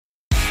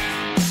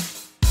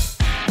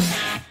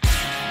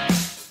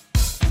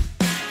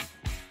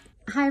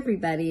Hi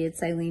everybody,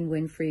 it's Eileen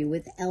Winfrey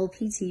with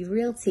LPT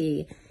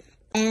Realty,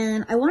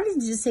 and I wanted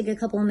to just take a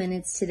couple of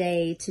minutes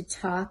today to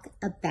talk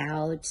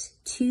about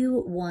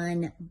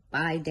 2-1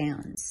 buy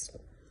downs.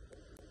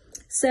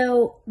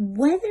 So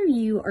whether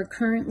you are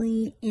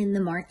currently in the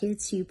market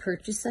to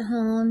purchase a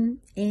home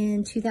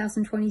in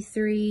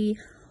 2023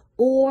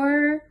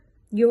 or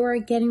you're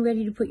getting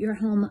ready to put your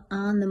home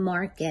on the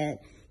market,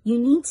 you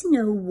need to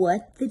know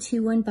what the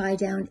 2-1 buy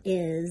down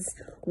is,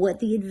 what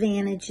the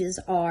advantages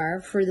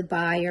are for the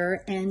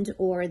buyer and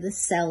or the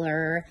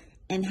seller,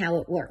 and how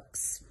it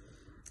works.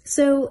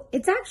 So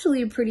it's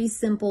actually a pretty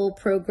simple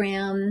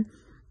program.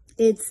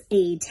 It's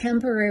a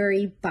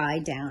temporary buy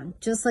down,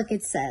 just like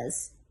it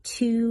says,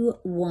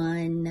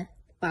 2-1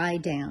 buy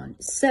down.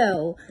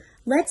 So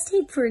let's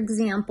take, for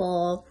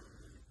example,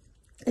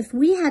 if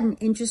we had an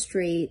interest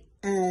rate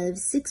of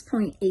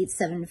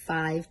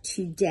 6.875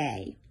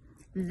 today,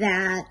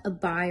 that a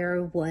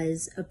buyer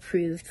was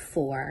approved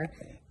for,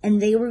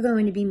 and they were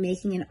going to be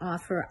making an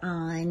offer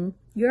on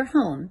your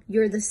home.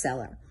 You're the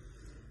seller.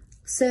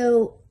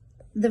 So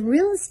the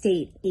real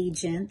estate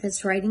agent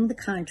that's writing the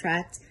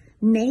contract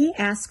may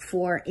ask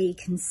for a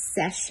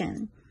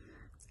concession,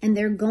 and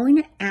they're going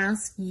to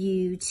ask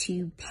you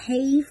to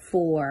pay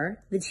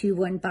for the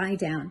 2-1 buy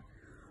down.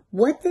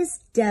 What this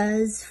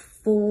does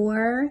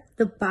for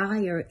the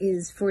buyer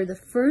is, for the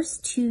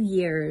first 2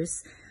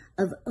 years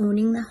of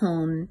owning the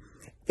home,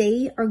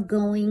 they are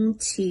going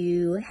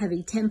to have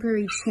a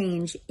temporary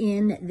change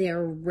in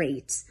their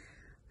rate.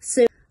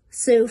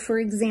 So for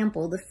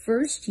example, the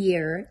first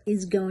year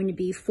is going to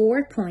be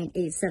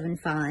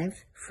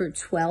 4.875 for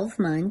 12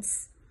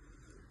 months.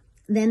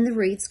 Then the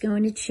rate's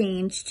going to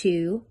change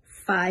to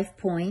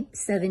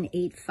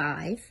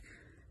 5.785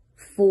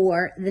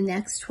 for the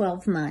next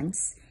 12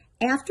 months.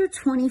 After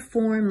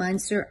 24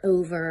 months are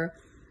over,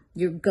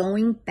 you're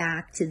going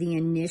back to the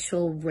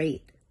initial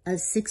rate of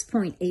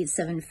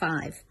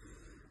 6.875.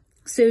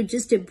 So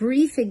just a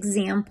brief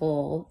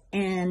example,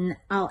 and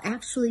I'll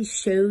actually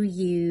show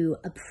you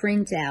a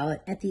printout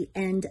at the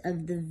end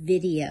of the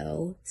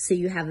video so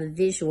you have a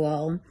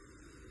visual.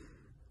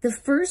 The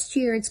first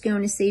year, it's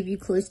going to save you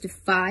close to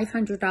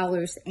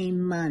 $500 a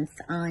month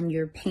on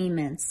your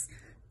payments.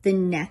 The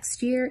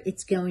next year,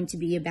 it's going to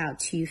be about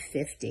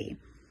 $250.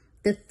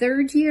 The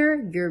third year,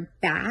 you're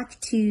back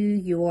to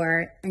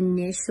your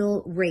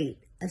initial rate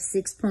of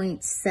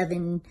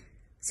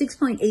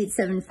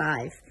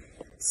 6.875.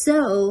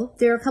 So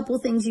there are a couple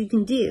of things you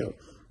can do.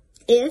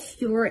 If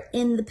you're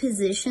in the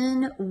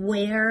position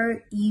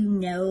where you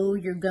know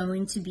you're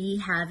going to be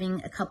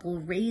having a couple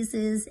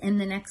raises in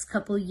the next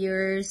couple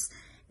years,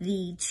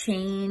 the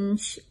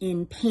change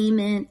in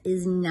payment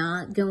is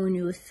not going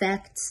to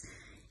affect,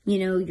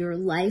 your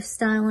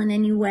lifestyle in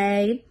any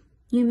way,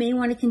 you may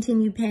want to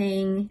continue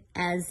paying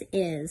as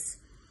is.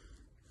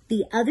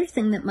 The other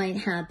thing that might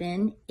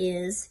happen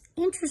is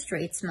interest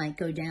rates might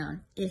go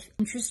down. If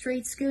interest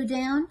rates go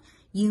down,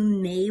 you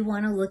may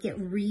want to look at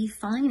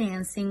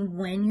refinancing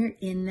when you're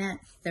in that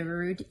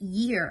third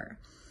year.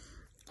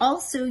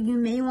 Also, you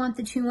may want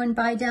the 2-1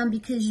 buy down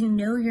because you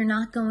know you're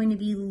not going to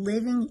be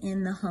living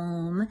in the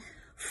home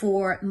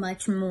for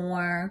much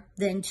more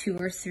than 2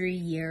 or 3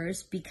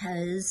 years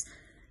because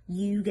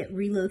you get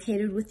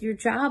relocated with your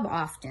job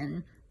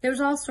often.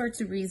 There's all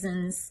sorts of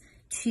reasons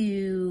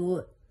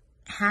to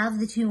have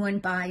the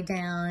 2-1 buy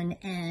down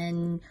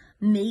and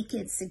make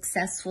it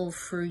successful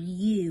for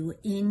you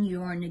in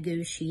your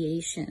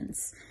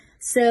negotiations.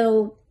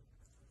 So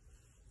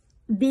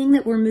being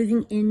that we're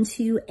moving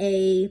into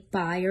a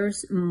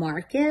buyer's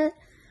market,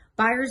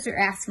 buyers are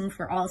asking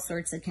for all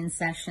sorts of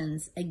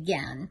concessions.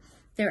 Again,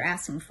 they're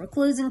asking for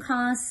closing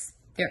costs,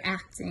 they're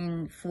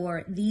asking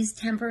for these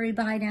temporary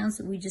buy downs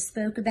that we just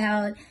spoke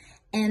about,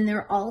 and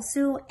they're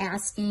also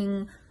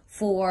asking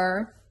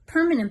for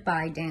permanent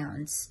buy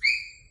downs.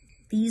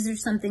 These are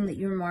something that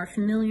you're more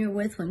familiar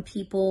with when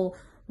people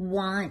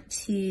want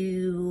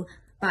to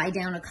buy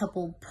down a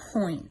couple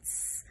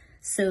points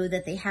so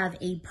that they have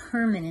a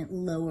permanent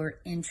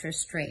lower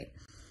interest rate.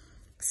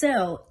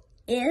 So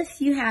if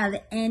you have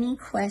any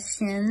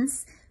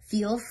questions,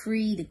 feel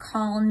free to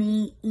call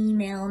me,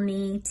 email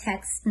me,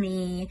 text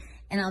me,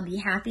 and I'll be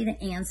happy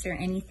to answer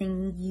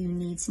anything you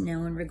need to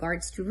know in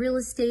regards to real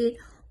estate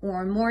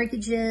or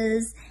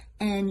mortgages.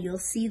 And you'll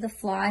see the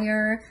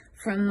flyer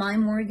from my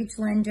mortgage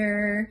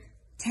lender,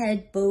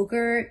 Ted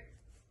Bogert,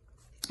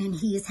 and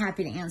he is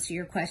happy to answer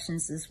your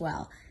questions as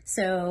well.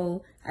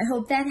 So I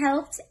hope that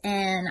helped,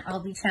 and I'll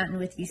be chatting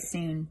with you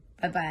soon.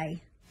 Bye-bye.